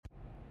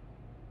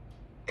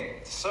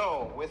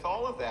So with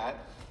all of that,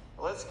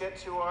 let's get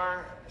to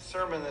our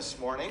sermon this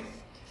morning,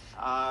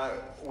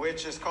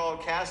 which is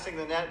called Casting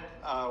the Net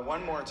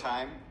One More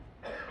Time.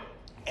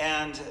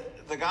 And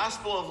the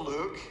Gospel of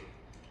Luke,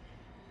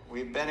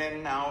 we've been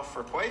in now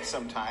for quite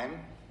some time,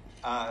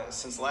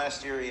 since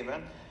last year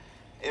even.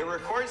 It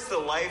records the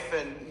life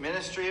and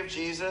ministry of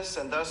Jesus,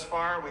 and thus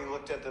far we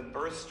looked at the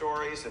birth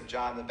stories of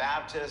John the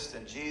Baptist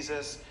and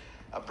Jesus,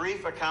 a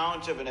brief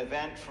account of an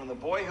event from the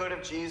boyhood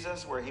of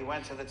Jesus where he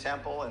went to the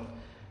temple,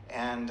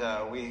 and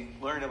we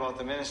learned about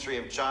the ministry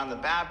of John the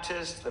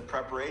Baptist, the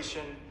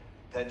preparation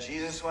that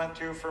Jesus went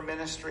through for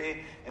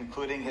ministry,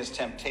 including his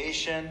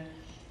temptation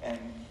and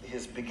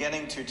his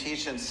beginning to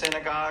teach in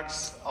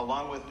synagogues.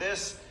 Along with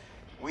this,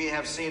 we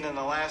have seen in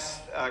the last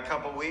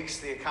couple weeks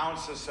the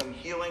accounts of some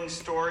healing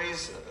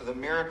stories, the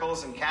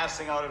miracles and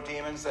casting out of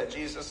demons that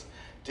Jesus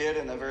did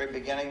in the very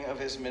beginning of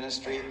his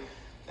ministry.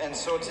 And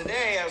so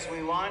today, as we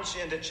launch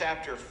into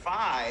chapter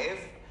 5,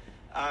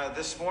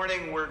 this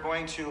morning we're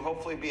going to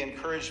hopefully be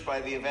encouraged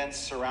by the events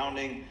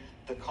surrounding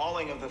the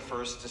calling of the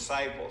first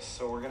disciples.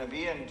 So we're going to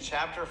be in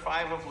chapter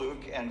 5 of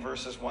Luke and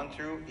verses 1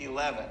 through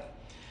 11.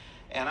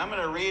 And I'm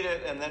going to read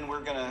it, and then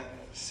we're going to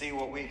see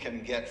what we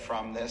can get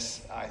from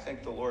this. I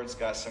think the Lord's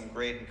got some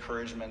great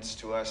encouragements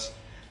to us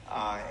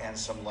and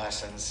some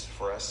lessons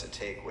for us to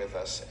take with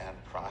us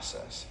and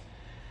process.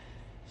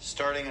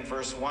 Starting in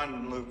verse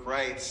 1, Luke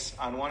writes,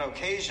 "On one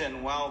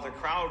occasion, while the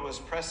crowd was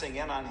pressing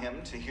in on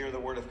him to hear the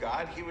word of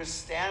God, he was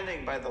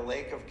standing by the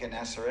lake of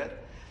Gennesaret,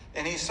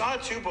 and he saw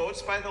two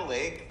boats by the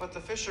lake, but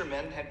the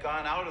fishermen had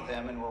gone out of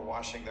them and were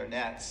washing their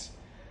nets.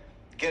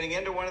 Getting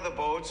into one of the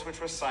boats, which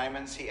was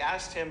Simon's, he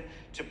asked him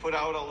to put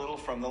out a little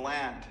from the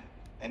land.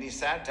 And he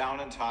sat down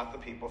and taught the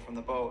people from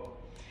the boat.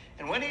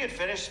 And when he had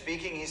finished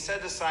speaking, he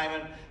said to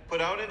Simon,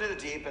 'Put out into the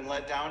deep and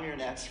let down your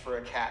nets for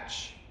a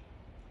catch.'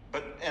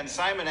 And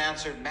Simon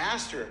answered,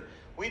 'Master,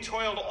 we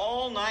toiled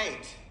all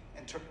night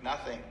and took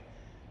nothing.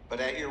 But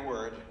at your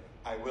word,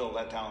 I will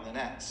let down the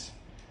nets.'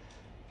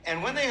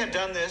 And when they had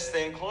done this,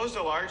 they enclosed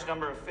a large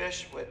number of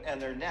fish,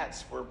 and their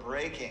nets were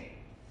breaking.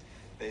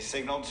 They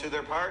signaled to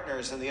their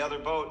partners in the other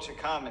boat to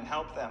come and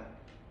help them.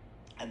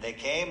 And they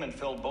came and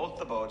filled both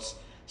the boats,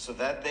 so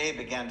that they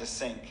began to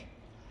sink.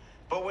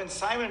 But when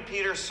Simon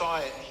Peter saw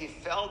it, he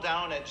fell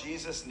down at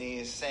Jesus'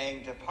 knees,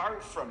 saying,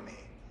 'Depart from me,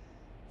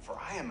 for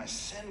I am a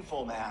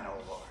sinful man,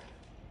 O Lord.'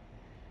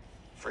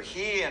 For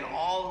he and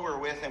all who were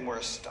with him were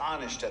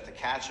astonished at the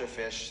catch of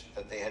fish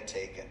that they had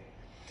taken.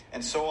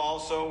 And so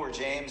also were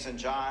James and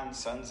John,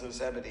 sons of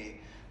Zebedee,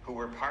 who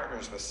were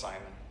partners with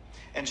Simon.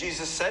 And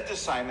Jesus said to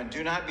Simon,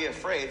 'Do not be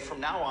afraid. From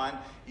now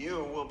on,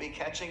 you will be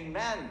catching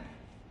men.'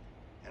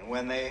 And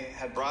when they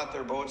had brought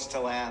their boats to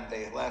land,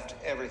 they left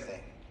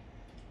everything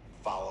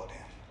and followed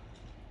him."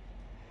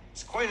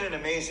 It's quite an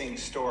amazing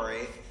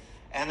story,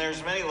 and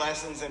there's many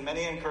lessons and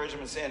many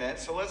encouragements in it.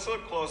 So let's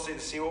look closely to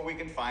see what we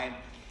can find.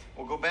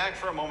 We'll go back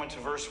for a moment to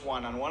verse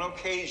 1. "On one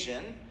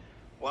occasion,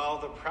 while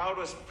the crowd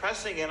was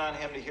pressing in on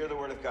him to hear the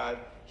word of God,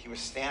 he was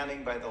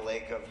standing by the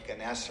lake of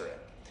Gennesaret."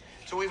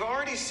 So we've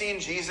already seen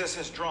Jesus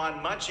has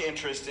drawn much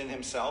interest in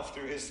himself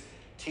through his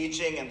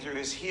teaching and through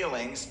his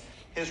healings.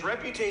 His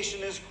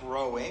reputation is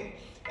growing,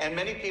 and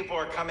many people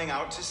are coming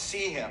out to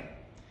see him.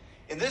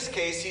 In this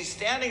case, he's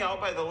standing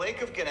out by the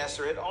lake of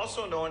Gennesaret,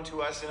 also known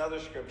to us in other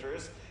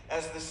scriptures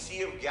as the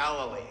Sea of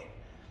Galilee.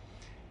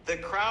 The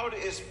crowd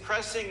is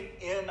pressing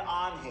in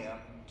on him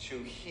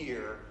to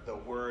hear the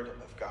word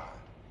of God.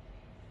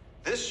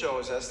 This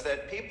shows us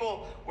that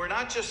people were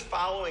not just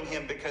following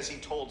him because he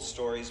told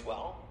stories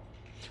well,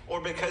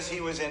 or because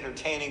he was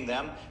entertaining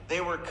them.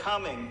 They were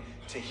coming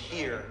to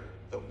hear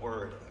the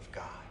word of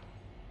God.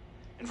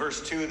 In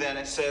verse 2, then,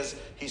 it says,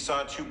 he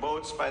saw two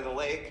boats by the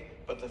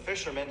lake, but the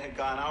fishermen had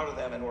gone out of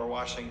them and were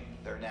washing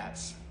their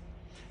nets.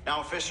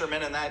 Now,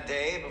 fishermen in that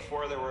day,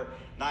 before there were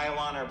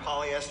nylon or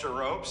polyester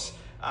ropes,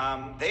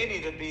 they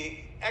needed to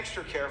be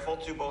extra careful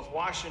to both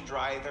wash and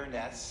dry their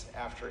nets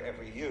after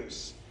every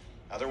use.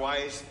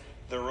 Otherwise,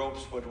 the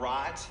ropes would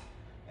rot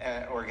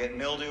or get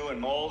mildew and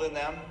mold in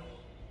them.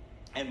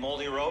 And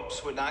moldy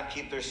ropes would not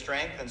keep their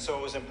strength, and so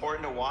it was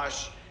important to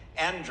wash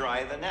and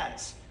dry the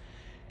nets.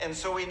 And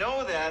so we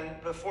know then,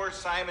 before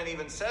Simon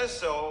even says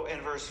so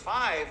in verse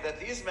 5, that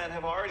these men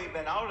have already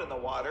been out in the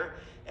water,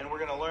 and we're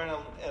going to learn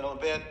in a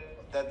bit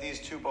that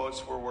these two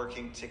boats were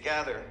working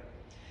together.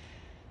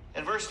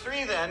 In verse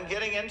 3 then,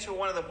 getting into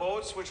one of the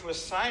boats, which was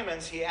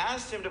Simon's, he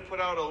asked him to put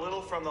out a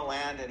little from the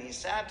land, and he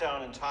sat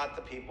down and taught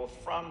the people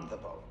from the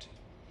boat.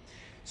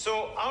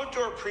 So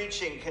outdoor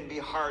preaching can be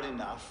hard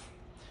enough,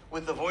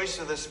 with the voice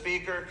of the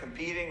speaker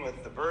competing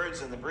with the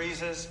birds and the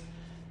breezes.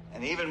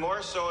 And even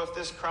more so if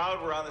this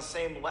crowd were on the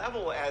same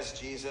level as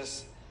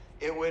Jesus,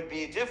 it would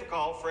be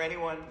difficult for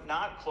anyone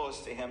not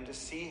close to him to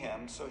see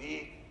him, so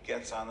he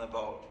gets on the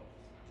boat.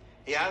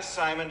 He asks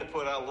Simon to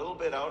put a little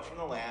bit out from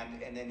the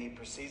land, and then he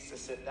proceeds to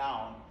sit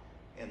down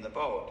in the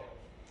boat.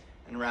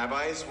 And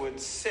rabbis would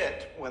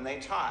sit when they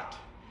taught.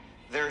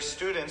 Their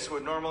students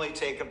would normally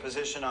take a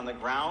position on the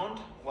ground,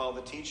 while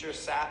the teacher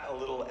sat a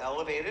little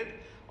elevated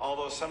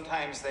although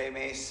sometimes they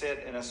may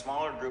sit in a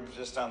smaller group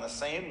just on the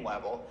same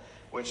level,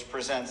 which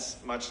presents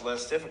much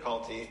less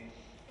difficulty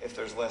if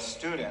there's less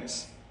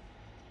students.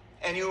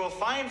 And you will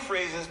find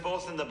phrases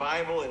both in the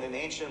Bible and in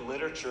ancient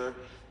literature,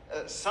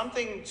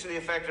 something to the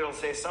effect it'll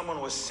say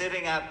someone was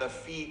sitting at the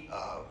feet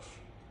of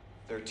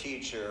their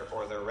teacher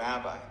or their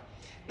rabbi.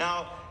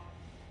 Now,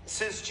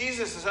 since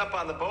Jesus is up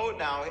on the boat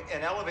now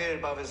and elevated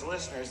above his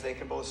listeners, they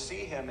can both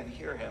see him and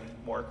hear him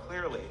more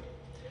clearly.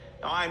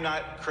 Now, I'm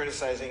not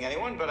criticizing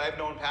anyone, but I've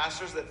known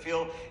pastors that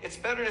feel it's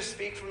better to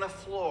speak from the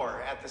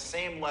floor at the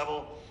same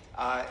level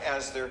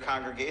as their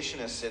congregation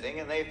is sitting.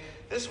 And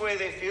this way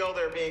they feel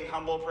they're being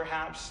humble,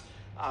 perhaps,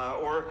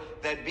 or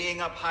that being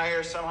up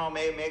higher somehow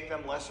may make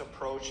them less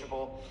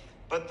approachable.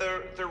 But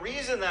the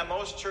reason that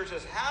most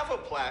churches have a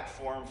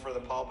platform for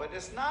the pulpit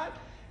is not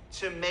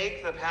to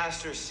make the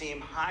pastor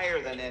seem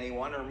higher than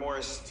anyone or more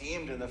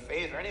esteemed in the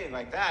faith or anything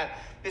like that.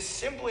 It's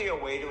simply a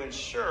way to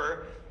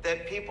ensure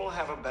that people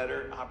have a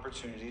better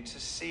opportunity to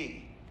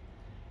see.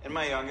 And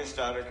my youngest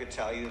daughter could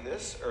tell you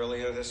this.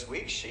 Earlier this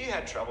week, she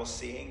had trouble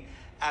seeing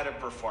at a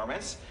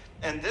performance,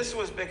 and this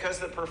was because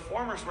the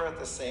performers were at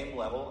the same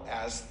level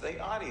as the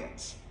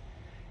audience.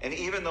 And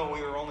even though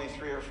we were only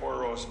 3 or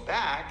 4 rows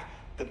back,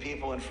 the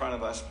people in front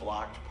of us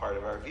blocked part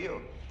of our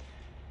view.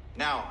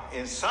 Now,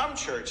 in some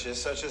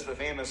churches, such as the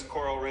famous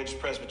Coral Ridge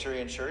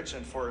Presbyterian Church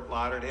in Fort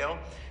Lauderdale,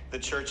 the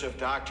Church of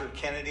Dr.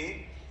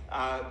 Kennedy,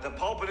 the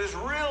pulpit is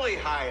really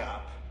high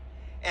up.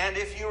 And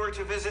if you were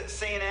to visit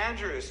St.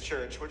 Andrew's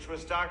Church, which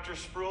was Dr.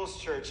 Sproul's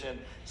church in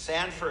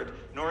Sanford,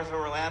 north of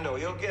Orlando,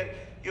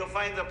 you'll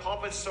find the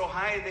pulpit so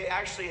high they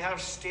actually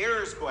have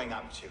stairs going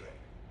up to it.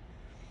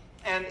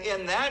 And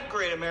in that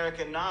great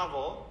American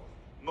novel,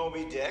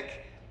 Moby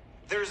Dick,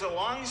 there's a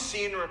long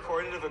scene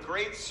recorded of a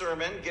great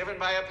sermon given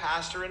by a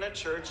pastor in a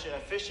church in a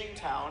fishing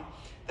town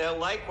that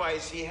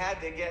likewise he had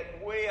to get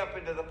way up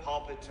into the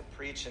pulpit to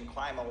preach and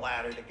climb a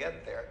ladder to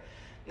get there.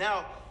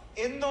 Now,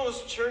 in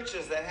those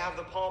churches that have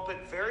the pulpit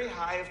very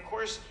high, of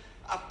course,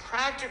 a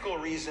practical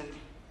reason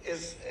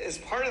is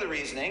part of the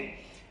reasoning,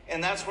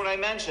 and that's what I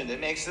mentioned. It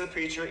makes the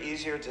preacher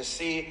easier to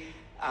see.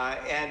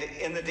 And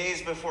in the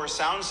days before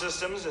sound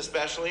systems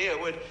especially, it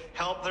would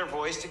help their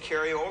voice to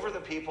carry over the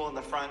people in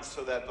the front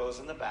so that those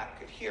in the back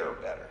could hear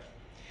better.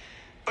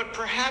 But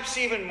perhaps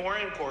even more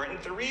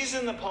important, the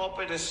reason the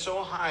pulpit is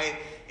so high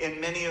in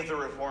many of the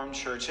Reformed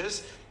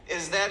churches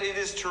is that it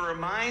is to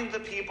remind the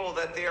people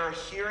that they are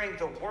hearing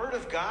the Word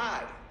of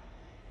God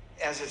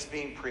as it's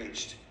being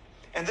preached.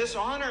 And this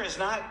honor is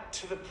not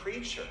to the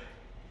preacher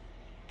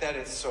that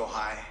it's so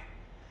high.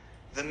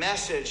 The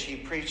message he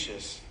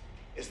preaches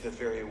is the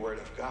very Word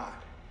of God.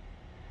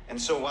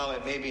 And so while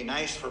it may be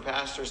nice for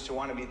pastors to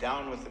want to be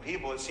down with the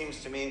people, it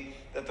seems to me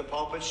that the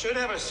pulpit should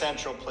have a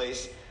central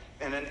place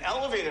and an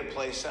elevated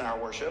place in our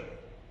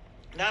worship,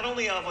 not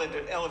only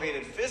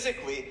elevated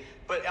physically,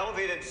 but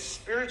elevated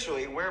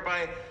spiritually,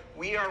 whereby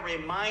we are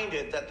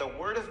reminded that the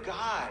Word of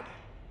God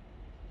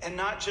and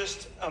not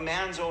just a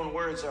man's own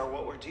words are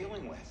what we're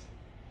dealing with.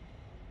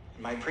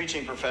 My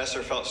preaching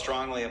professor felt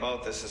strongly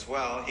about this as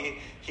well.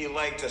 He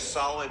liked a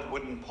solid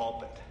wooden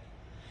pulpit.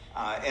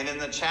 And in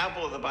the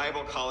chapel of the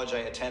Bible college I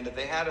attended,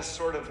 they had a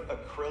sort of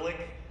acrylic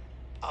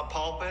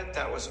pulpit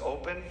that was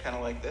open, kind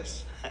of like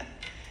this.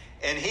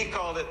 And he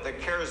called it the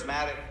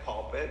charismatic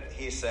pulpit,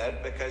 he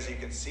said, because you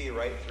could see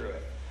right through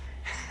it.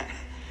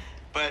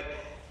 But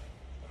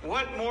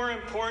what more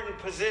important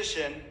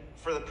position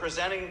for the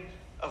presenting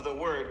of the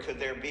Word could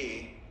there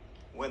be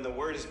when the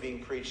Word is being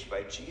preached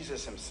by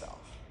Jesus himself?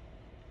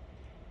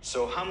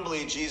 So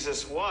humbly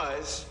Jesus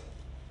was,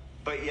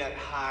 but yet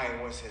high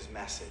was his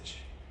message.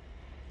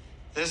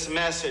 This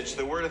message,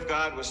 the Word of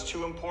God, was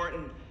too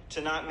important to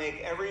not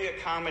make every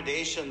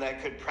accommodation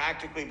that could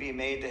practically be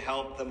made to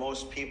help the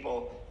most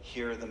people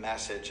hear the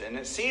message. And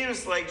it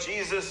seems like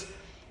Jesus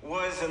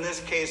was, in this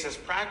case, as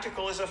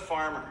practical as a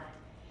farmer.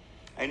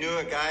 I knew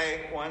a guy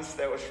once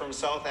that was from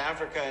South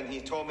Africa, and he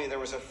told me there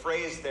was a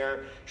phrase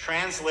there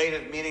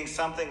translated meaning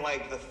something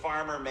like the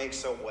farmer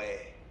makes a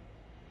way.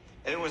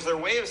 And it was their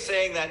way of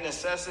saying that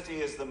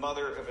necessity is the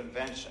mother of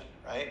invention,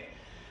 right?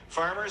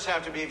 Farmers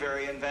have to be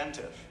very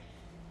inventive.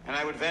 And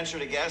I would venture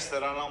to guess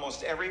that on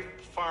almost every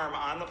farm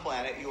on the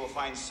planet, you will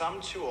find some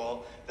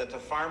tool that the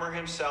farmer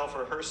himself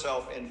or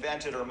herself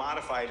invented or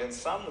modified in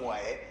some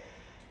way.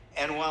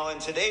 And while in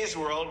today's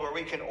world, where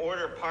we can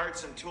order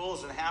parts and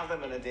tools and have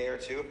them in a day or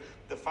two,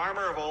 the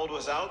farmer of old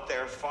was out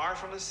there far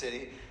from the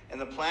city,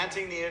 and the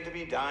planting needed to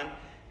be done,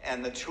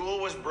 and the tool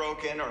was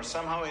broken or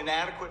somehow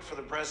inadequate for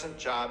the present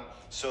job,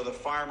 so the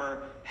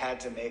farmer had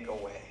to make a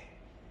way.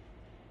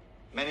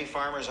 Many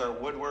farmers are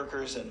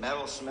woodworkers and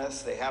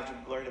metalsmiths. They have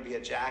to learn to be a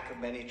jack of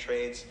many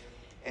trades.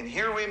 And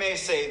here we may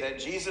say that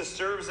Jesus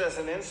serves as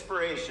an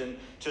inspiration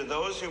to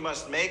those who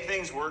must make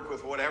things work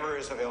with whatever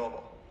is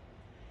available.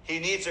 He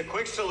needs a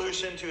quick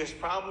solution to his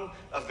problem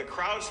of the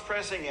crowds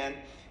pressing in,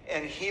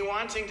 and he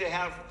wanting to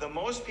have the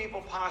most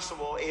people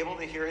possible able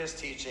to hear his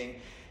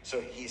teaching. So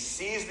he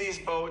sees these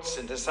boats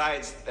and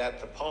decides that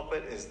the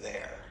pulpit is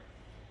there.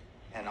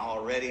 And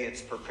already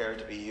it's prepared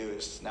to be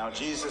used. Now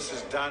Jesus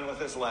is done with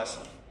his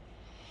lesson.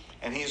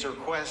 And he's a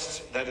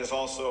request that is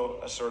also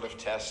a sort of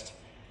test.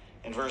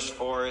 In verse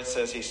 4, it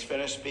says, he's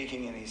finished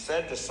speaking, and he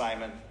said to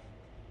Simon,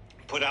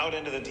 put out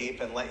into the deep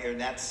and let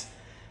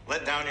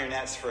down your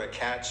nets for a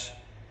catch.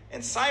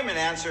 And Simon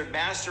answered,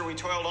 Master, we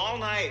toiled all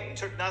night and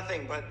took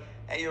nothing, but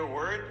at your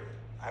word,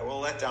 I will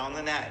let down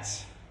the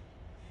nets.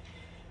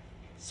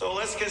 So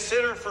let's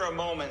consider for a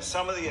moment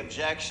some of the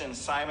objections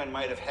Simon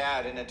might have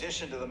had, in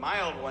addition to the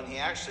mild one he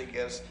actually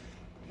gives.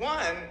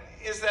 One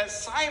is that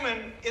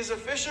Simon is a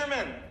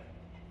fisherman.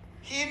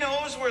 He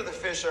knows where the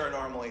fish are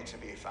normally to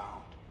be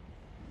found.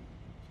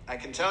 I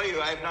can tell you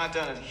I've not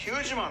done a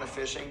huge amount of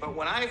fishing, but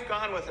when I've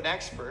gone with an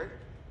expert,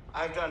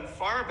 I've done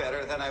far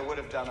better than I would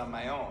have done on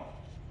my own.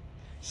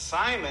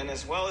 Simon,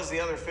 as well as the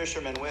other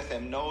fishermen with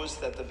him, knows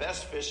that the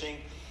best fishing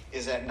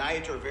is at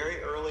night or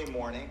very early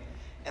morning,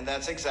 and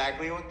that's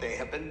exactly what they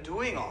have been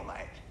doing all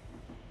night.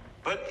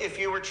 But if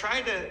you were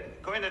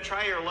going to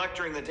try your luck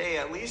during the day,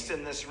 at least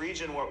in this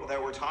region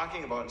that we're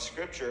talking about in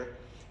Scripture,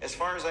 as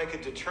far as I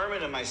could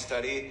determine in my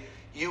study,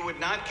 you would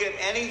not get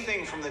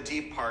anything from the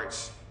deep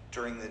parts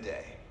during the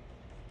day.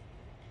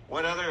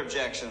 What other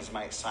objections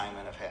might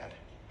Simon have had?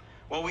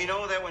 Well, we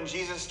know that when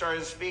Jesus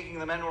started speaking,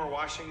 the men were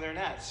washing their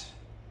nets.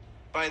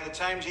 By the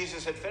time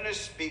Jesus had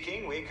finished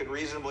speaking, we could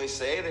reasonably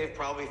say they've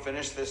probably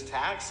finished this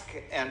task,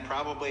 and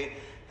probably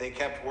they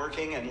kept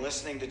working and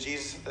listening to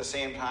Jesus at the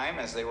same time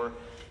as they were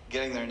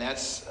getting their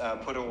nets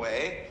put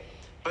away.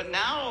 But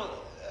now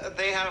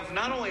they have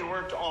not only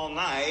worked all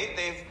night,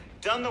 they've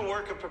done the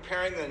work of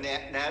preparing the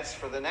nets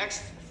for the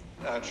next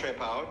trip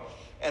out,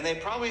 and they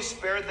probably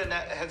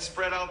had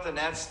spread out the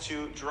nets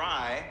to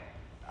dry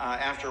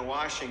after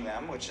washing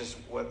them, which is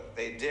what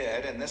they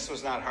did. And this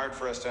was not hard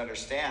for us to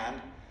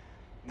understand.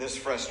 This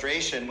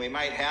frustration we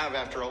might have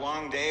after a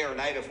long day or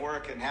night of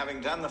work, and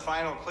having done the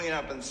final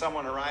cleanup, and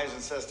someone arrives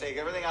and says, take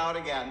everything out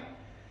again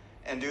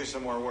and do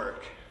some more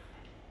work.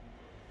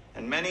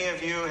 And many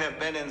of you have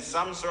been in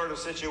some sort of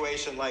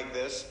situation like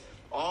this.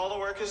 All the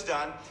work is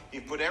done.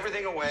 You've put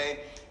everything away.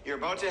 You're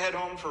about to head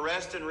home for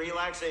rest and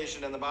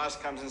relaxation, and the boss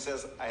comes and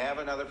says, I have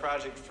another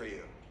project for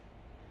you.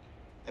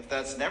 If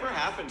that's never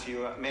happened to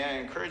you, may I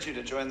encourage you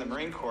to join the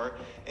Marine Corps,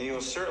 and you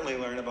will certainly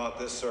learn about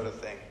this sort of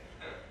thing.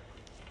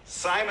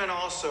 Simon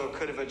also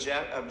could have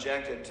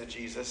objected to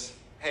Jesus.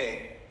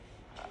 Hey,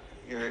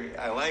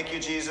 I like you,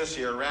 Jesus.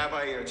 You're a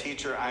rabbi. You're a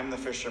teacher. I'm the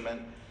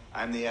fisherman.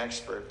 I'm the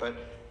expert. But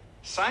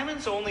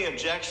Simon's only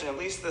objection, at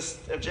least this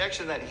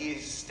objection that he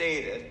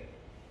stated,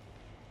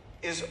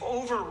 is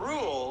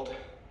overruled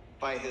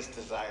by his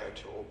desire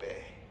to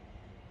obey.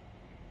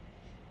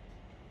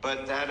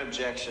 But that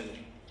objection,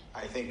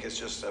 I think, is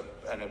just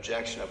an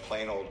objection of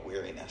plain old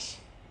weariness.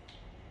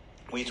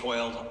 We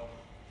toiled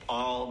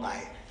all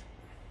night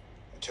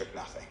and took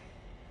nothing.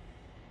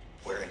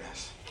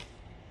 Weariness.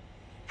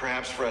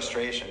 Perhaps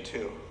frustration,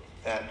 too,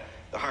 that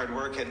the hard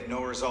work had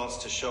no results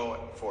to show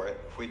for it.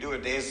 If we do a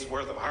day's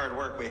worth of hard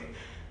work, we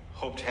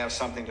hope to have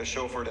something to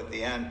show for it at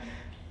the end.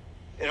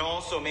 It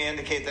also may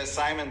indicate that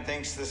Simon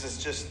thinks this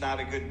is just not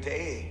a good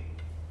day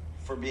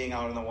for being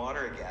out in the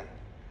water again.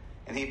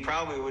 And he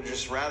probably would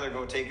just rather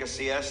go take a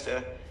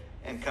siesta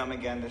and come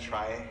again to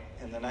try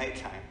in the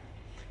nighttime.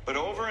 But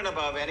over and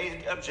above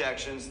any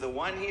objections, the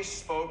one he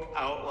spoke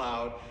out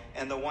loud,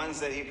 and the ones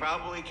that he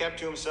probably kept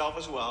to himself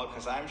as well,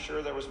 because I'm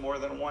sure there was more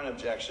than one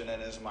objection in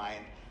his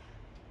mind,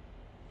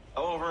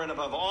 over and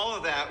above all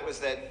of that was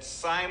that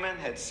Simon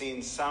had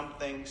seen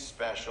something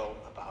special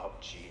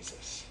about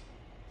Jesus.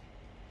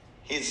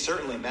 He had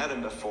certainly met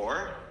him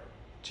before.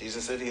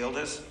 Jesus had healed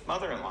his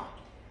mother-in-law.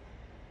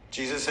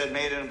 Jesus had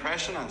made an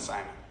impression on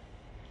Simon.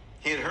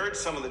 He had heard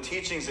some of the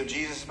teachings of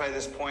Jesus by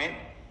this point.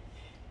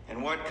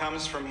 And what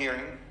comes from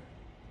hearing?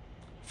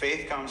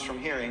 Faith comes from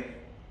hearing,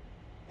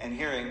 and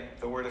hearing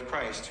the word of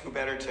Christ. Who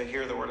better to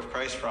hear the word of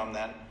Christ from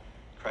than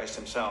Christ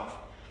himself?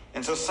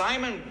 And so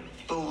Simon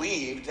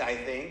believed, I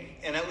think,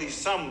 in at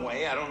least some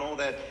way. I don't know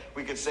that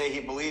we could say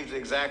he believed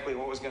exactly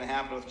what was going to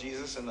happen with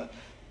Jesus and the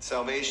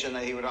salvation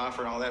that he would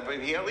offer and all that, but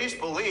he at least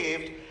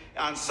believed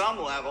on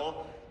some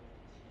level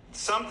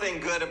something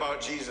good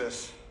about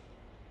Jesus.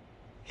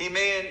 He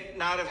may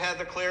not have had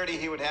the clarity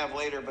he would have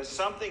later, but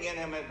something in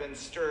him had been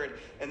stirred.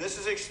 And this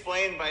is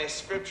explained by a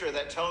scripture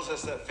that tells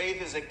us that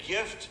faith is a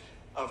gift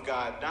of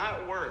God,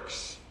 not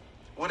works.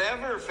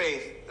 Whatever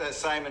faith that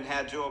Simon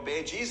had to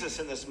obey Jesus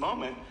in this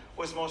moment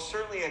was most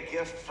certainly a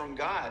gift from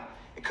God.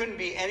 It couldn't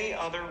be any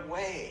other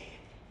way.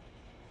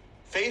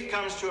 Faith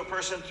comes to a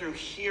person through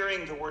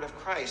hearing the word of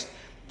Christ.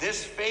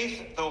 This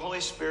faith, the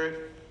Holy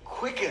Spirit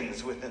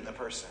quickens within the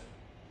person.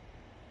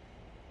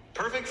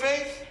 Perfect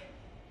faith?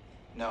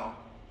 No.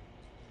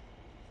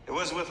 It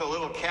was with a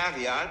little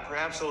caveat,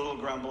 perhaps a little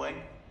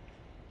grumbling.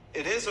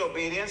 It is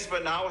obedience,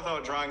 but not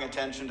without drawing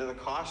attention to the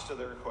cost of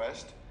the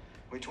request.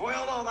 We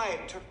toiled all night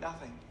and took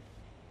nothing.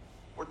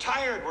 We're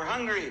tired, we're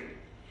hungry,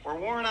 we're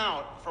worn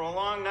out from a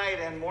long night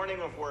and morning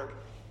of work,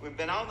 We've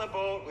been out in the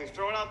boat. We've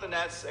thrown out the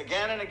nets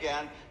again and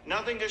again.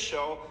 Nothing to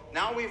show.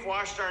 Now we've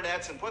washed our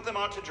nets and put them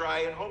out to dry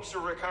in hopes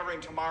of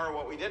recovering tomorrow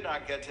what we did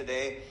not get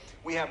today.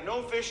 We have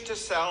no fish to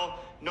sell.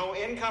 No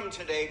income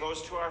today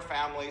goes to our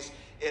families.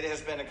 It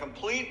has been a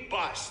complete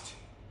bust.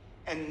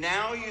 And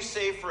now you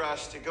say for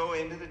us to go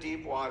into the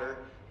deep water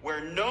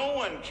where no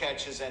one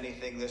catches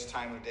anything this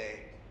time of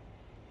day.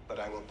 But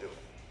I will do it.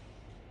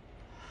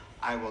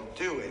 I will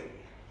do it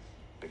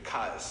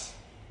because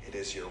it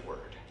is your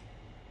word.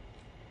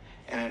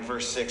 And in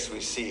verse 6, we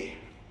see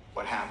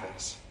what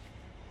happens.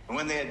 And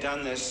when they had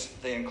done this,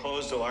 they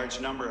enclosed a large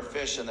number of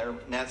fish, and their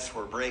nets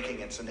were breaking.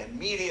 It's an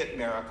immediate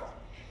miracle.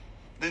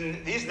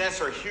 These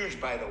nets are huge,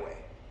 by the way.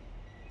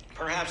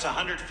 Perhaps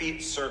 100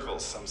 feet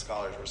circles, some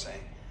scholars were saying.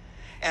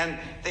 And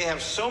they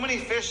have so many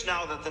fish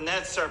now that the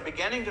nets are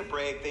beginning to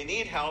break. They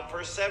need help.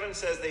 Verse 7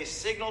 says they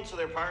signaled to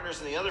their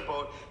partners in the other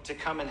boat to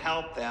come and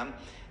help them.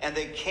 And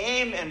they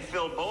came and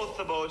filled both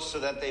the boats so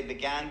that they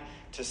began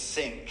to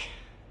sink.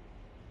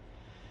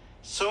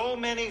 So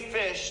many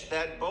fish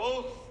that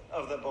both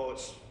of the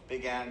boats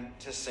began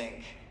to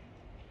sink.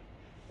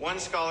 One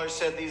scholar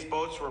said these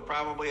boats were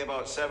probably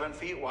about 7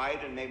 feet wide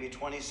and maybe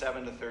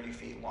 27 to 30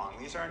 feet long.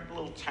 These aren't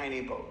little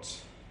tiny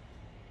boats.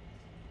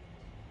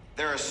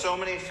 There are so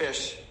many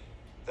fish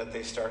that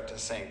they start to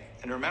sink.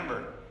 And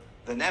remember,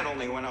 the net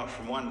only went out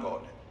from one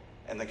boat,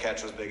 and the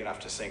catch was big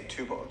enough to sink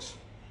 2 boats.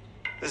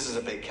 This is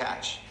a big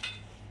catch.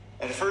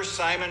 At first,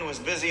 Simon was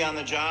busy on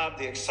the job.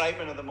 The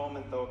excitement of the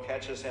moment, though,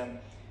 catches him.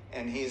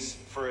 And he's,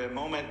 for a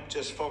moment,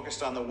 just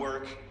focused on the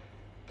work.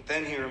 But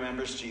then he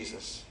remembers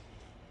Jesus.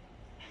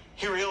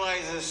 He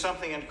realizes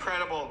something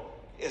incredible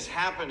is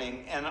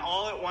happening. And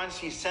all at once,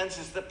 he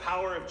senses the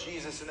power of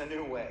Jesus in a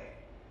new way.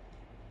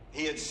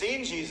 He had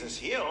seen Jesus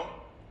heal.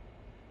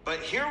 But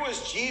here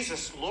was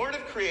Jesus, Lord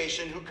of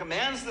creation, who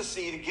commands the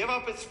sea to give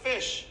up its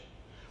fish.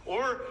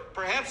 Or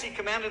perhaps he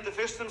commanded the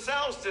fish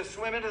themselves to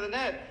swim into the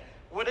net.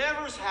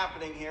 Whatever's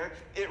happening here,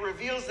 it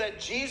reveals that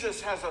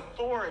Jesus has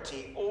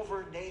authority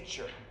over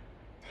nature.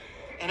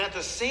 And at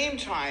the same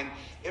time,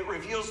 it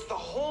reveals the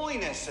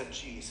holiness of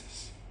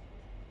Jesus.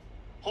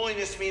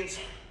 Holiness means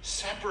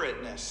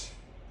separateness.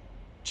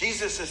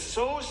 Jesus is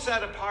so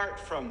set apart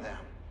from them.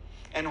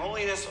 And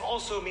holiness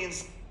also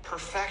means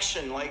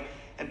perfection.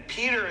 And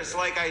Peter is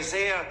like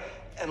Isaiah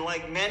and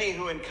like many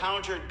who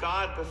encountered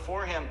God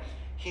before him.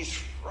 He's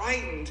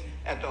frightened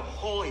at the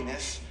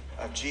holiness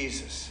of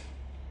Jesus.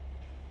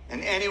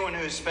 And anyone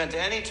who has spent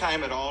any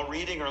time at all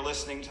reading or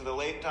listening to the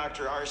late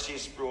Dr. R.C.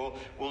 Sproul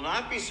will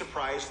not be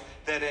surprised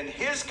that in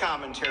his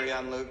commentary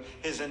on Luke,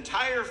 his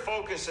entire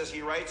focus as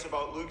he writes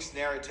about Luke's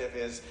narrative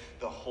is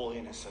the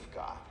holiness of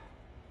God.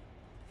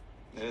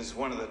 It is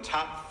one of the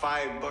top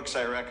 5 books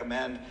I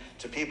recommend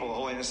to people, The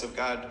Holiness of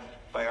God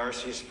by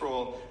R.C.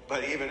 Sproul.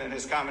 But even in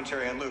his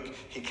commentary on Luke,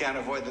 he can't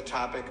avoid the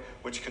topic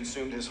which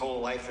consumed his whole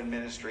life and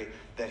ministry,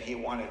 that he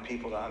wanted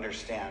people to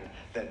understand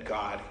that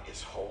God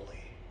is holy.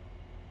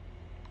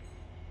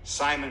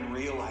 Simon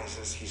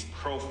realizes he's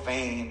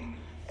profane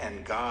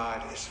and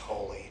God is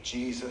holy.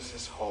 Jesus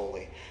is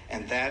holy.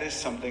 And that is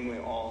something we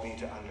all need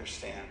to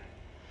understand.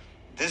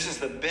 This is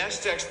the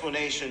best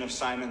explanation of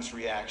Simon's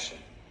reaction.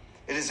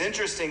 It is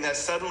interesting that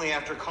suddenly,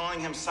 after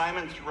calling him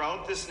Simon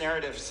throughout this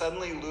narrative,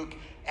 suddenly Luke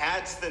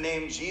adds the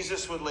name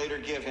Jesus would later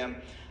give him.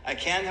 I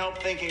can't help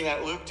thinking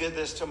that Luke did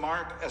this to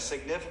mark a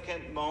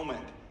significant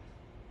moment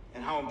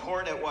and how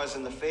important it was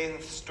in the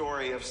faith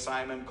story of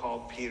Simon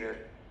called Peter.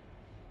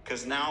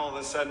 Because now all of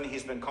a sudden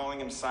he's been calling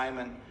him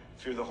Simon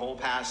through the whole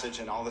passage,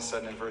 and all of a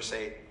sudden in verse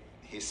 8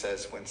 he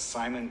says, when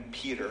Simon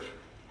Peter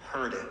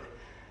heard it,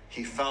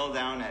 he fell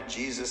down at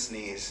Jesus'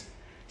 knees,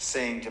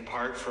 saying,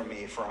 depart from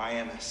me, for I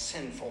am a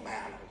sinful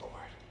man, O Lord.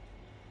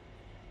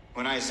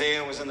 When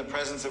Isaiah was in the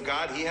presence of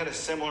God, he had a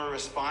similar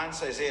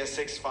response. Isaiah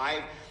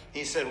 6:5,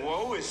 he said,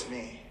 woe is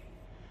me,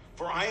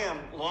 for I am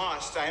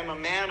lost. I am a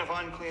man of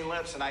unclean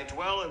lips, and I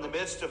dwell in the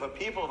midst of a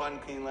people of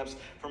unclean lips,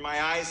 for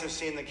my eyes have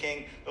seen the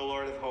King, the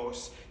Lord of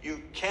hosts.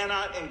 You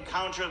cannot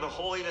encounter the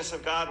holiness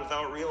of God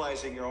without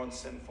realizing your own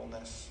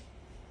sinfulness.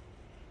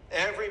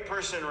 Every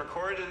person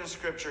recorded in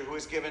Scripture who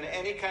was given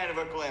any kind of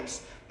a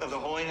glimpse of the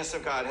holiness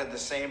of God had the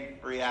same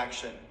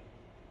reaction.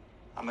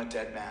 I'm a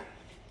dead man.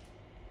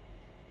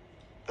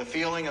 The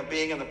feeling of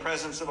being in the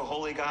presence of a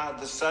holy God,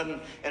 the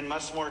sudden and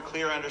much more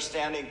clear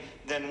understanding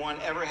than one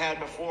ever had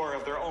before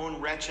of their own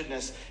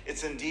wretchedness,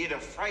 it's indeed a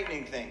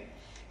frightening thing.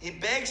 He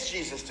begs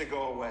Jesus to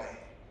go away,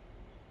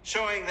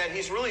 showing that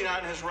he's really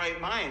not in his right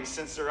mind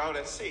since they're out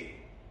at sea.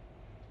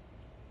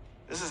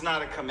 This is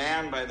not a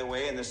command, by the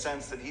way, in the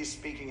sense that he's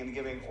speaking and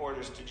giving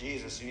orders to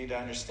Jesus. You need to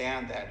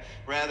understand that.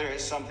 Rather,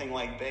 it's something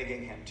like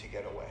begging him to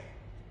get away.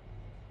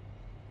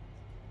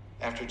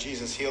 After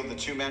Jesus healed the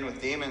 2 men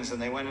with demons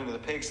and they went into the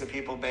pigs, the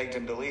people begged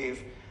him to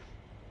leave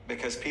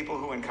because people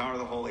who encounter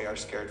the holy are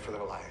scared for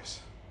their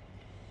lives.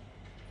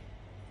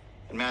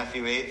 In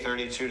Matthew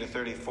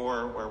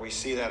 8:32-34, where we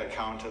see that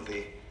account of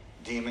the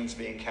demons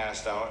being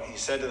cast out, he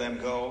said to them,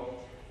 go.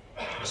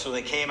 So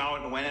they came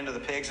out and went into the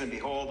pigs, and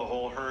behold, the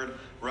whole herd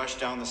rushed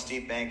down the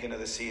steep bank into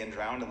the sea and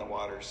drowned in the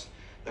waters.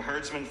 The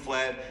herdsmen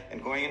fled,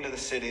 and going into the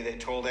city, they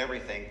told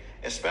everything,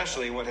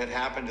 especially what had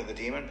happened to the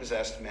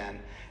demon-possessed men.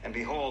 And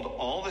behold,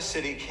 all the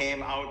city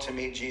came out to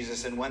meet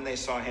Jesus, and when they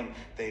saw him,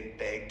 they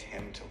begged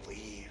him to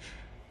leave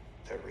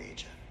the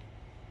region.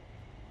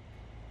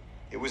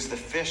 It was the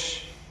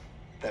fish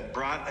that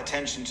brought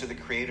attention to the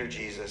Creator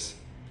Jesus,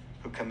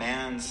 who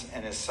commands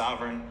and is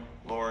sovereign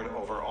Lord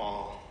over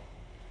all,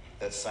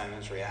 that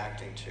Simon's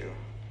reacting to.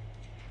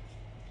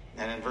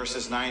 And in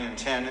verses 9 and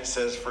 10, it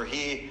says, "For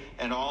he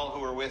and all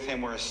who were with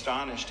him were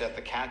astonished at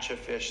the catch of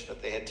fish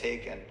that they had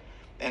taken.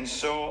 And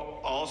so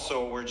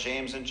also were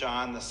James and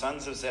John, the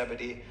sons of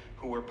Zebedee,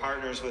 who were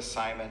partners with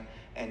Simon.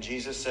 And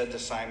Jesus said to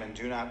Simon,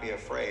 'Do not be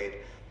afraid.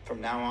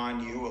 From now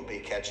on you will be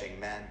catching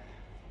men.'"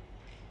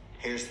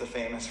 Here's the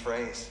famous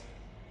phrase.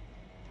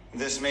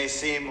 This may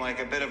seem like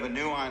a bit of a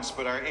nuance,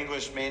 but our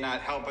English may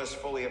not help us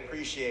fully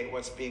appreciate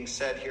what's being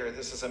said here.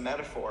 This is a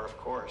metaphor, of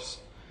course.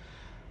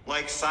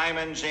 Like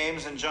Simon,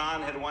 James, and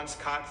John had once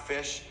caught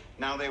fish,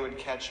 now they would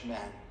catch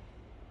men.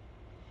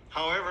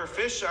 However,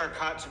 fish are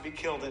caught to be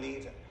killed and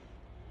eaten.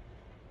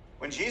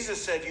 When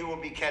Jesus said, "You will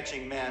be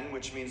catching men,"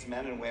 which means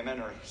men and women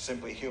or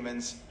simply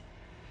humans,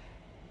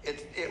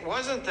 it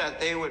wasn't that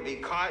they would be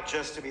caught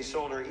just to be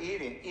sold or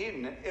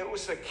eaten. It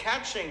was a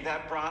catching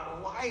that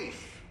brought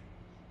life,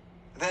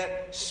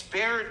 that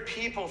spared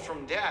people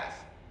from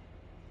death.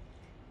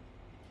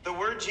 The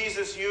word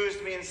Jesus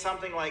used means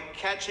something like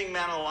catching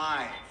men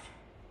alive,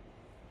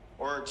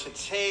 or to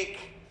take,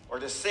 or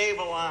to save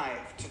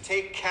alive, to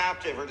take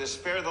captive, or to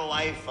spare the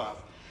life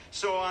of.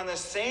 So on the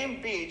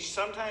same beach,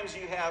 sometimes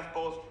you have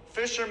both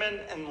fishermen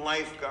and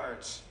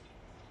lifeguards.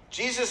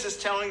 Jesus is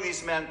telling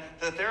these men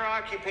that their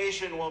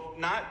occupation will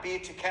not be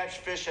to catch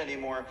fish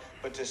anymore,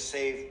 but to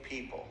save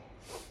people.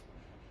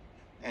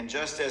 And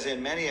just as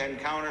in many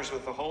encounters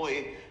with the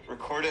holy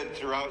recorded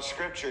throughout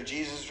Scripture,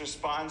 Jesus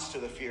responds to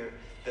the fear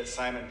that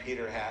Simon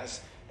Peter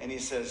has, and he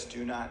says,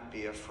 "Do not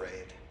be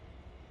afraid."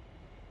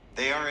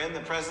 They are in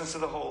the presence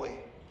of the holy,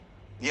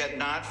 yet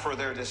not for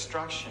their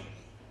destruction,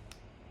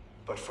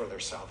 but for their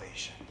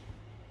salvation.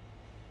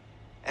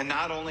 And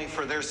not only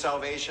for their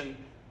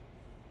salvation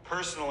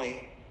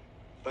personally,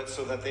 but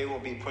so that they will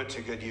be put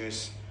to good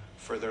use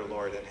for their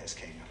Lord and his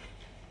kingdom.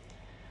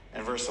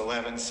 And verse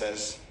 11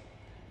 says,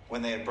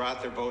 "When they had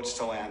brought their boats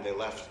to land, they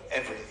left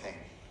everything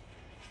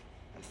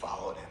and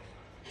followed him."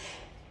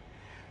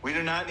 We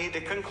do not need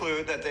to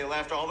conclude that they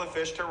left all the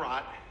fish to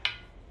rot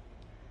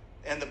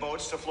and the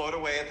boats to float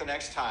away at the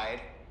next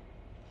tide.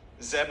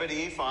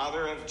 Zebedee,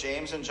 father of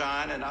James and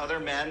John, and other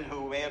men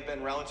who may have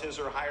been relatives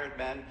or hired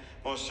men,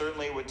 most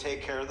certainly would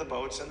take care of the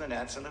boats and the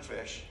nets and the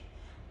fish.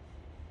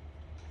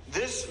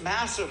 This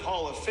massive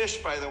haul of fish,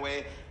 by the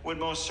way, would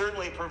most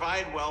certainly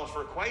provide well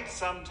for quite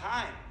some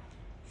time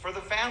for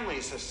the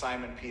families of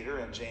Simon Peter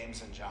and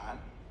James and John,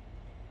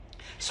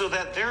 so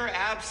that their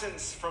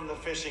absence from the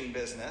fishing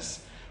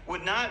business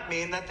would not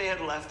mean that they had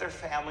left their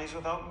families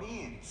without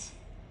means.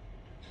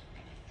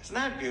 Isn't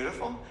that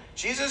beautiful?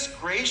 Jesus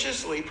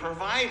graciously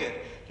provided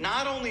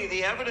not only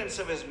the evidence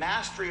of his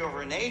mastery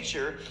over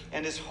nature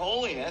and his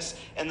holiness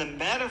and the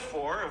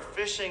metaphor of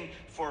fishing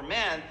for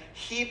men,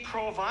 he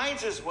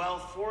provides as well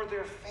for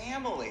their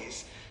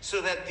families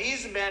so that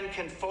these men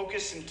can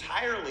focus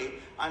entirely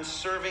on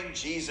serving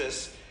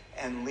Jesus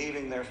and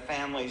leaving their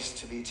families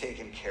to be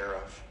taken care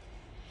of.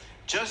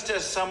 Just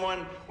as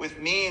someone with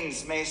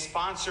means may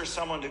sponsor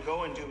someone to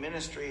go and do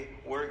ministry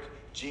work,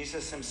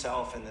 Jesus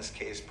himself in this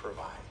case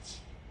provides.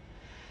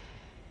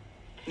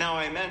 Now,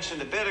 I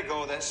mentioned a bit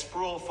ago that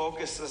Sproul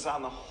focuses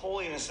on the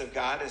holiness of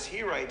God as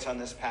he writes on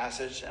this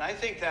passage, and I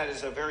think that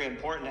is a very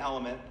important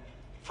element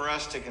for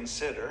us to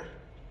consider,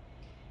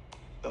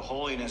 the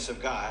holiness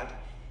of God.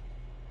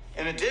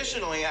 And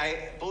additionally,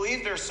 I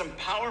believe there's some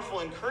powerful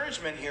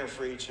encouragement here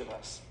for each of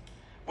us.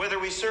 Whether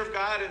we serve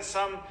God in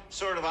some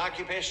sort of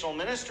occupational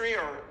ministry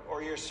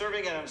or you're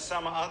serving Him in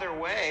some other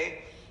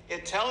way,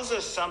 it tells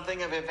us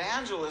something of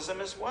evangelism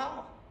as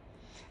well,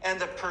 and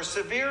the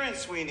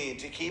perseverance we need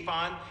to keep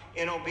on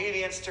in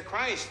obedience to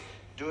Christ,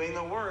 doing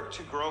the work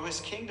to grow His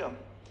kingdom.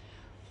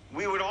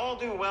 We would all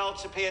do well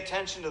to pay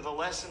attention to the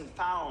lesson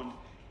found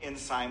in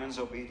Simon's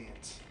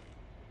obedience.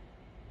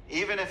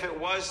 Even if it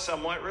was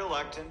somewhat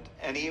reluctant,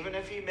 and even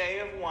if he may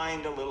have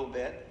whined a little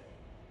bit,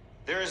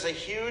 there is a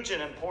huge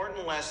and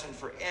important lesson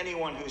for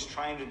anyone who's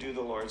trying to do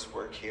the Lord's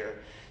work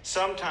here.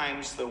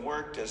 Sometimes the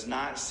work does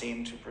not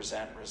seem to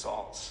present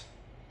results.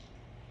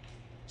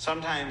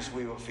 Sometimes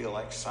we will feel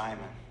like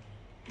Simon.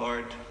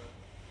 Lord,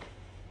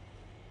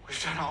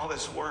 we've done all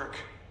this work.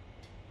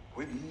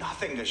 We've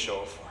nothing to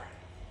show for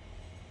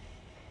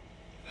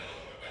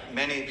it.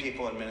 Many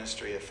people in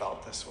ministry have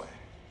felt this way.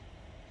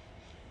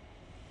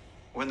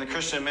 When the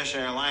Christian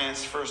Missionary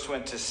Alliance first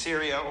went to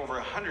Syria over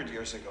 100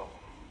 years ago,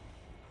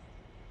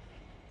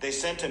 they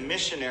sent a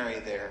missionary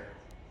there,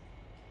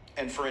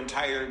 and for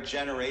entire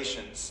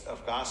generations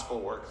of gospel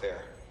work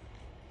there,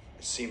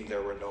 it seemed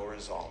there were no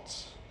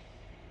results.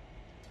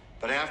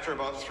 But after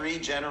about 3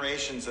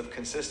 generations of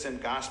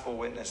consistent gospel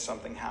witness,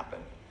 something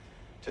happened.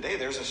 Today,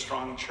 there's a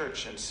strong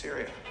church in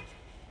Syria.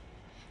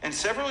 And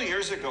several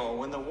years ago,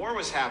 when the war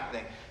was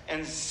happening,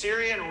 and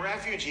Syrian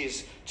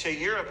refugees to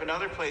Europe and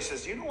other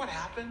places, you know what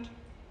happened?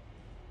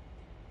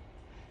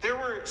 There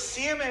were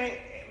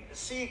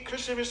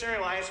Christian Missionary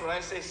Alliance. When I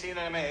say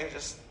CNMA,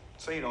 just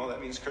so you know,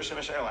 that means Christian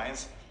Missionary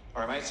Alliance,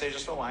 or I might say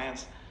just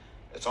Alliance.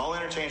 It's all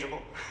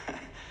interchangeable.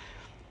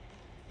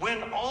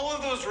 When all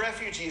of those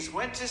refugees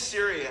went to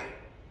Syria,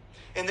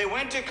 and they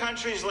went to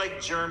countries like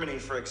Germany,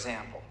 for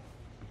example,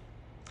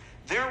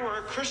 there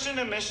were Christian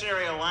and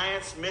Missionary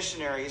Alliance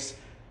missionaries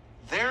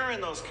there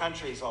in those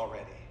countries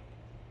already.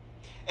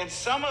 And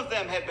some of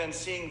them had been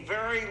seeing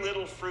very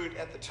little fruit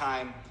at the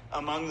time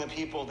among the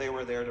people they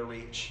were there to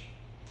reach.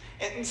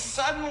 And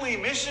suddenly,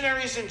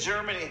 missionaries in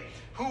Germany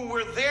who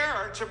were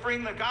there to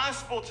bring the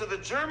gospel to the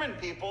German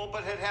people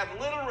but had had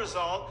little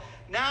result,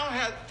 now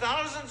had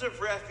thousands of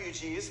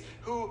refugees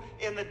who,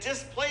 in the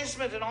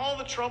displacement and all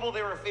the trouble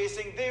they were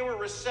facing, they were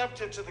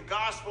receptive to the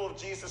gospel of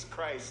Jesus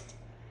Christ.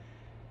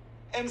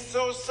 And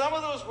so some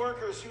of those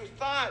workers who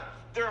thought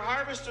their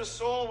harvest of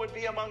soul would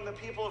be among the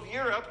people of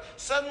Europe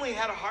suddenly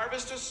had a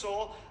harvest of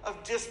soul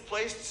of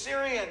displaced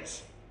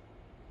Syrians.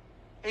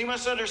 And you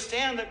must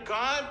understand that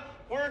God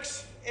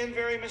works in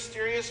very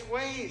mysterious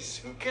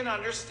ways. Who can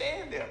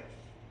understand him?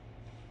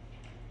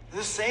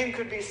 The same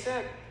could be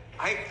said.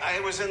 I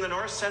was in the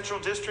North Central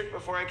District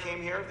before I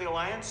came here of the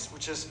Alliance,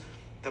 which is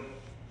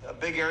a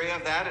big area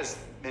of that is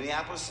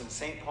Minneapolis and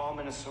St. Paul,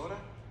 Minnesota.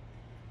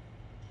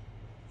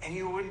 And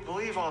you wouldn't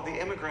believe all the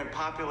immigrant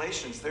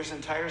populations. There's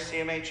entire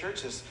CMA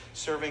churches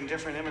serving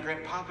different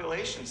immigrant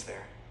populations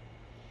there.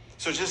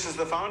 So just as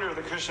the founder of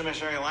the Christian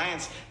Missionary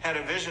Alliance had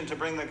a vision to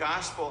bring the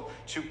gospel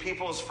to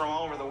peoples from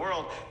all over the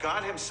world,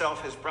 God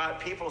himself has brought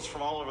peoples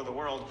from all over the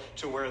world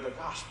to where the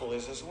gospel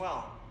is as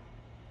well.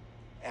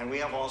 And we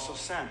have also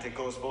sent. It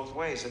goes both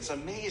ways. It's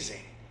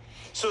amazing.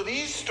 So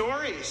these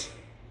stories,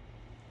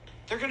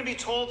 they're going to be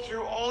told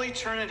through all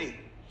eternity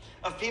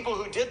of people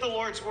who did the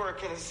Lord's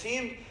work, and it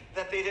seemed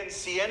that they didn't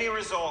see any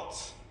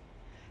results.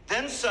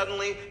 Then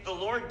suddenly, the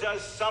Lord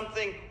does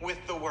something with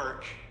the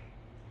work.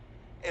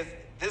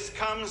 This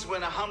comes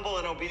when a humble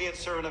and obedient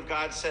servant of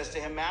God says to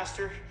him,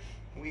 Master,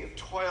 we have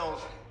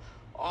toiled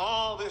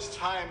all this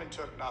time and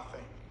took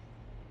nothing.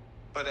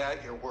 But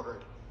at your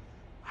word,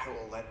 I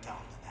will let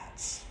down the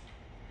nets.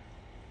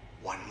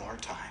 One more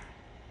time.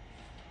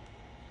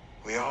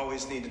 We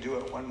always need to do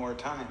it one more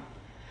time.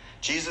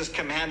 Jesus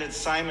commanded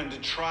Simon to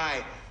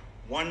try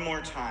one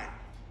more time.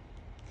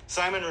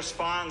 Simon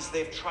responds,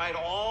 they've tried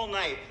all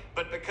night,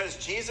 but because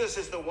Jesus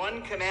is the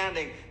one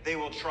commanding, they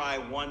will try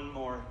one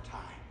more time.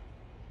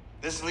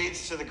 This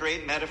leads to the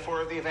great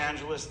metaphor of the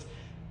evangelist,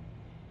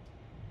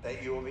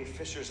 that you will be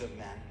fishers of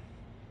men.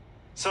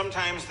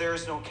 Sometimes there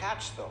is no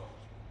catch, though.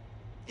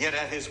 Yet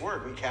at his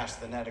word, we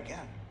cast the net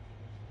again.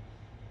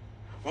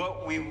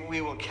 What we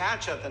will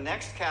catch at the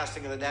next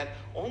casting of the net,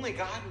 only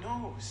God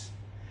knows.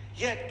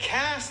 Yet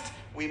cast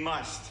we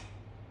must.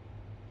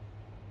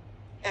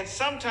 And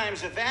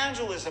sometimes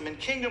evangelism and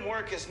kingdom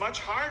work is much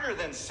harder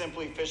than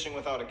simply fishing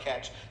without a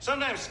catch.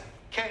 Sometimes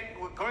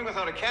going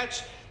without a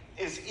catch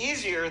is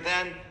easier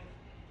than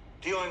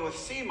dealing with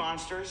sea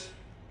monsters.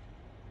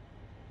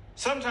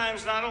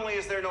 Sometimes not only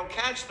is there no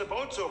catch, the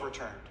boat's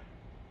overturned.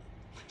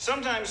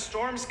 Sometimes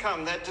storms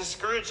come that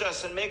discourage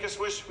us and make us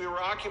wish we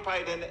were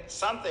occupied in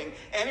something,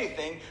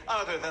 anything,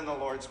 other than the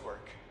Lord's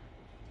work.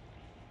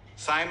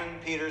 Simon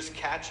Peter's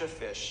catch of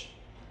fish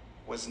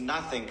was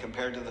nothing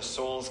compared to the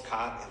souls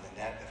caught in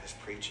the net of his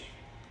preaching.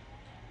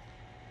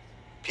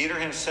 Peter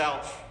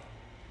himself,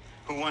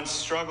 who once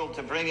struggled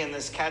to bring in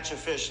this catch of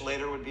fish,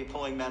 later would be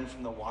pulling men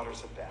from the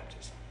waters of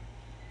baptism.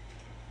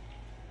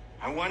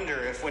 I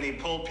wonder if when he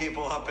pulled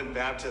people up in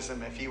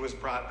baptism, if he was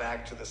brought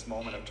back to this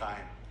moment of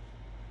time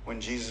when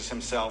Jesus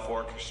himself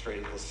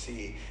orchestrated the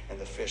sea and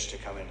the fish to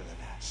come into the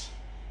nets.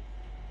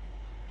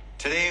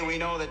 Today we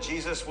know that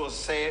Jesus will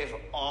save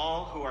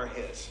all who are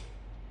his.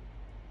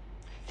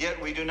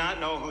 Yet we do not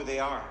know who they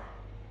are.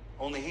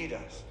 Only he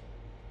does.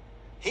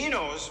 He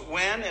knows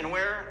when and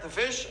where the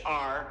fish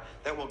are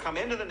that will come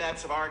into the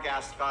nets of our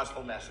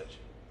gospel message.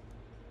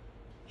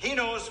 He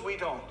knows we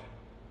don't.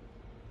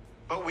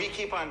 But we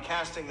keep on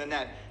casting the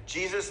net.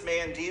 Jesus may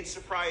indeed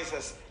surprise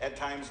us at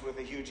times with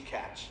a huge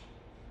catch.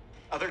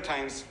 Other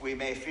times we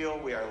may feel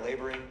we are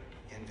laboring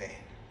in vain.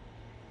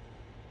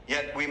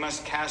 Yet we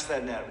must cast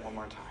that net one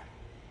more time.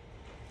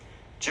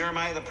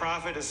 Jeremiah the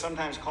prophet is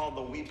sometimes called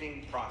the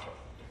weeping prophet.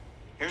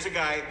 Here's a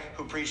guy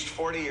who preached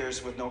 40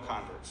 years with no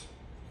converts.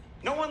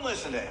 No one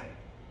listened to him.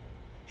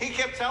 He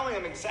kept telling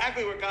them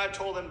exactly what God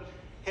told him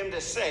to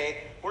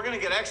say. We're going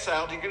to get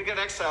exiled. You're going to get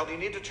exiled. You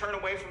need to turn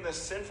away from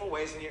this sinful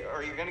ways,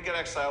 or you're going to get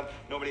exiled.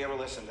 Nobody ever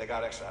listened. They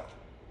got exiled.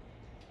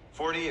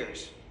 40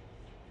 years.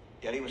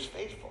 Yet he was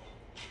faithful.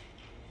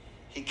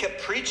 He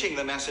kept preaching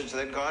the message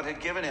that God had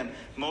given him.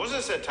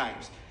 Moses at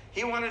times,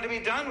 he wanted to be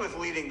done with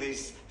leading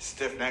these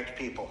stiff-necked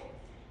people,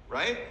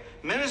 right?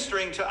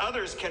 Ministering to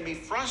others can be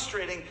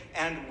frustrating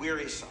and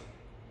wearisome.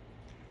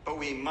 But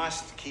we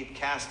must keep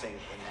casting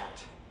the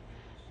net.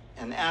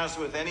 And as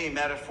with any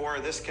metaphor,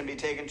 this can be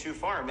taken too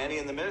far. Many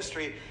in the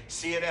ministry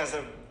see it as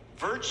a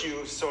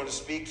virtue, so to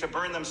speak, to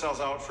burn themselves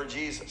out for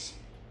Jesus.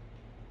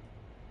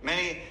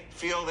 Many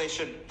feel they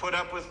should put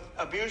up with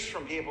abuse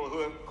from people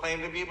who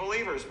claim to be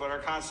believers but are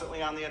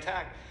constantly on the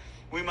attack.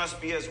 We must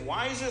be as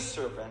wise as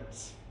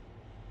serpents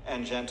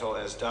and gentle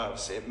as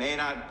doves. It may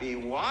not be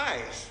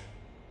wise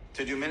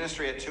to do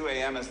ministry at 2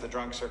 a.m. as the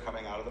drunks are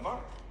coming out of the bar.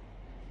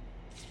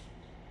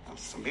 Now,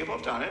 some people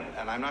have done it,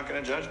 and I'm not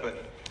going to judge,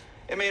 but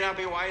it may not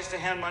be wise to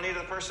hand money to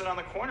the person on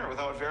the corner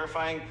without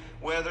verifying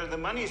whether the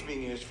money is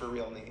being used for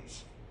real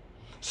needs.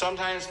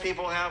 Sometimes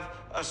people have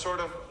a sort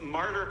of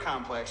martyr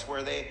complex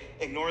where they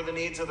ignore the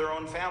needs of their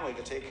own family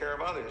to take care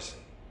of others.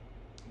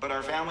 But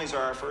our families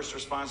are our first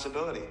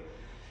responsibility.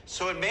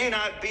 So it may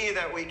not be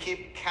that we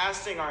keep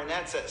casting our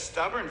nets at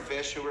stubborn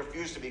fish who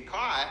refuse to be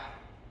caught.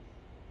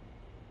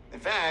 In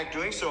fact,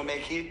 doing so may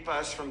keep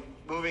us from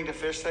moving to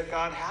fish that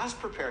God has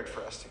prepared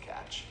for us to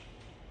catch.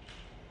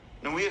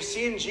 And we have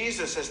seen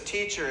Jesus as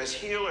teacher, as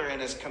healer,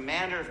 and as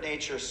commander of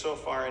nature so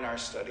far in our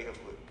study of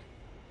Luke.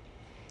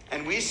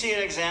 And we see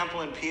an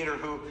example in Peter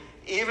who,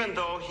 even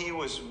though he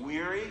was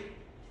weary,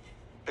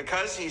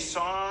 because he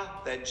saw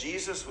that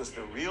Jesus was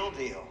the real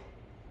deal,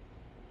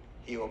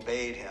 he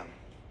obeyed him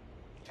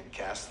and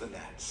cast the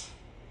nets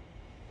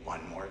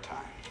one more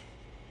time.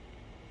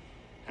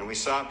 And we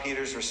saw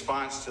Peter's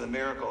response to the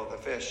miracle of the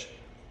fish.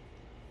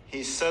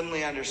 He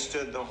suddenly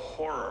understood the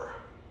horror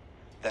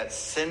that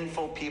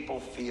sinful people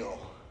feel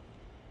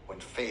when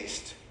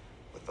faced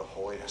with the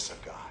holiness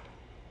of God.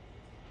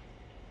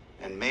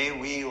 And may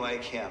we,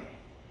 like him,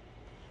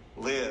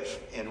 live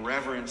in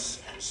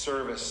reverence and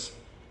service,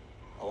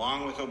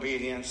 along with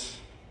obedience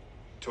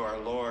to our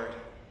Lord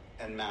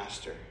and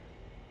Master,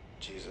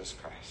 Jesus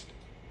Christ.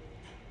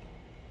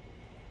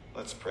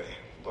 Let's pray.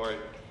 Lord,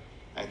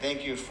 I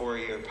thank you for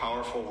your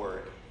powerful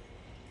word.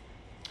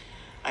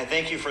 I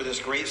thank you for this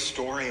great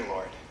story,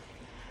 Lord.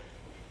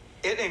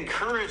 It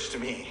encouraged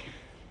me.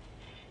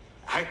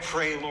 I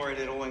pray, Lord,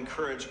 it will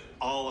encourage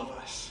all of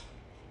us.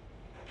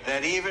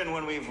 That even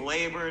when we've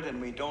labored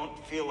and we don't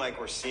feel like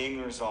we're seeing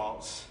the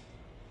results,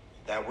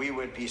 that we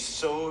would be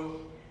so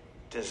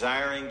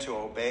desiring to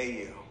obey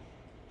you,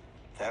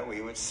 that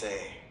we would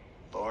say,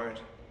 Lord,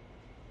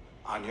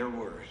 on your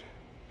word,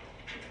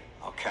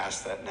 I'll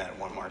cast that net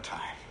one more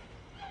time.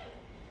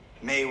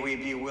 May we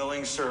be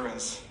willing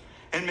servants,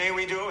 and may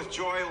we do it with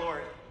joy,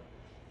 Lord,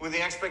 with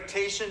the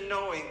expectation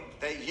knowing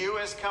that you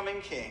as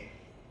coming King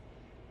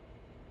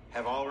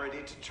have already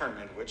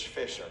determined which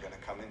fish are going to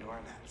come into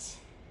our nets.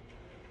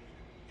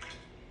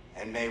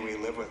 And may we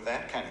live with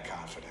that kind of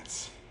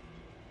confidence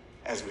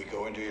as we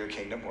go into your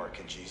kingdom work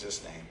in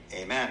Jesus'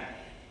 name. Amen.